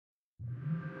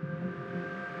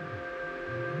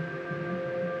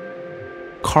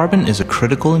Carbon is a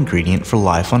critical ingredient for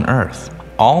life on Earth.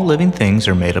 All living things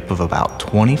are made up of about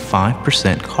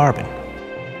 25% carbon.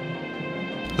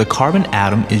 The carbon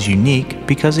atom is unique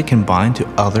because it can bind to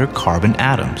other carbon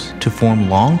atoms to form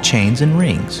long chains and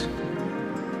rings.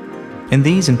 And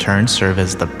these in turn serve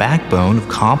as the backbone of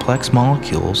complex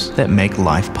molecules that make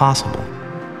life possible.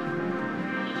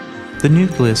 The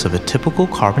nucleus of a typical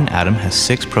carbon atom has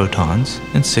 6 protons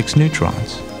and 6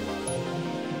 neutrons.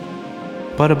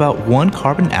 But about 1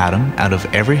 carbon atom out of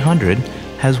every 100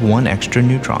 has 1 extra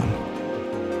neutron.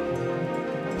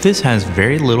 This has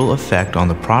very little effect on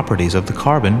the properties of the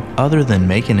carbon other than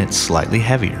making it slightly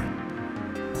heavier.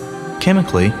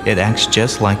 Chemically, it acts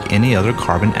just like any other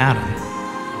carbon atom.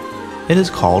 It is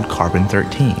called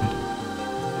carbon-13.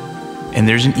 And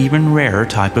there's an even rarer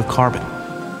type of carbon.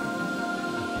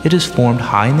 It is formed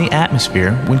high in the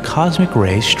atmosphere when cosmic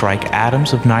rays strike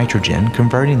atoms of nitrogen,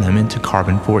 converting them into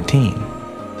carbon-14.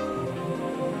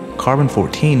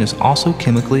 Carbon-14 is also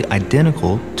chemically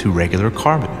identical to regular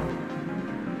carbon,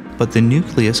 but the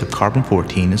nucleus of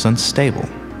carbon-14 is unstable.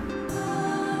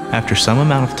 After some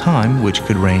amount of time, which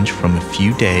could range from a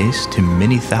few days to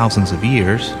many thousands of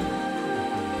years,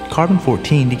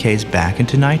 carbon-14 decays back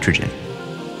into nitrogen.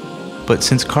 But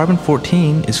since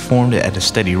carbon-14 is formed at a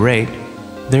steady rate,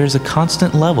 there is a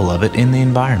constant level of it in the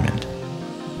environment.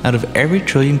 Out of every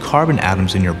trillion carbon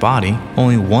atoms in your body,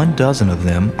 only 1 dozen of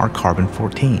them are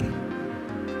carbon-14.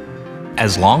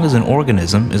 As long as an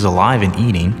organism is alive and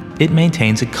eating, it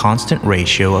maintains a constant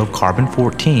ratio of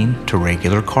carbon-14 to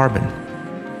regular carbon.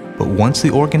 But once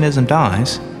the organism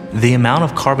dies, the amount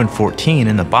of carbon-14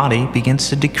 in the body begins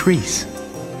to decrease.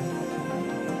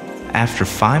 After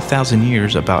 5,000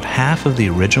 years, about half of the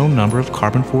original number of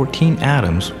carbon-14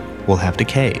 atoms will have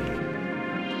decayed.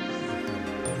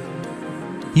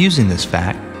 Using this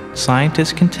fact,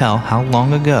 scientists can tell how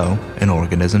long ago an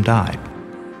organism died.